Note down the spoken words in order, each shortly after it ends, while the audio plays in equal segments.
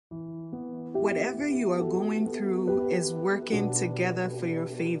Whatever you are going through is working together for your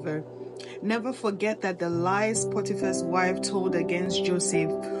favor. Never forget that the lies Potiphar's wife told against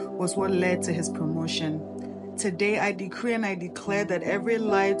Joseph was what led to his promotion. Today I decree and I declare that every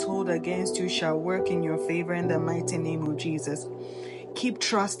lie told against you shall work in your favor in the mighty name of Jesus. Keep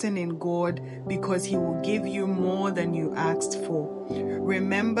trusting in God because He will give you more than you asked for.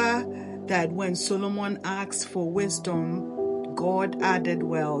 Remember that when Solomon asked for wisdom, God added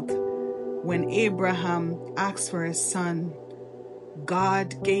wealth. When Abraham asked for a son,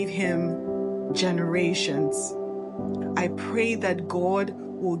 God gave him generations. I pray that God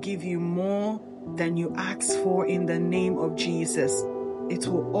will give you more than you ask for in the name of Jesus. It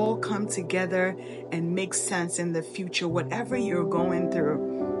will all come together and make sense in the future, whatever you're going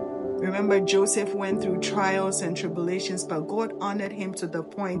through. Remember, Joseph went through trials and tribulations, but God honored him to the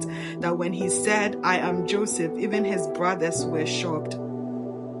point that when he said, "I am Joseph," even his brothers were shocked.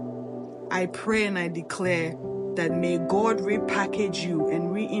 I pray and I declare that may God repackage you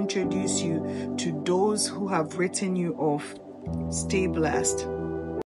and reintroduce you to those who have written you off. Stay blessed.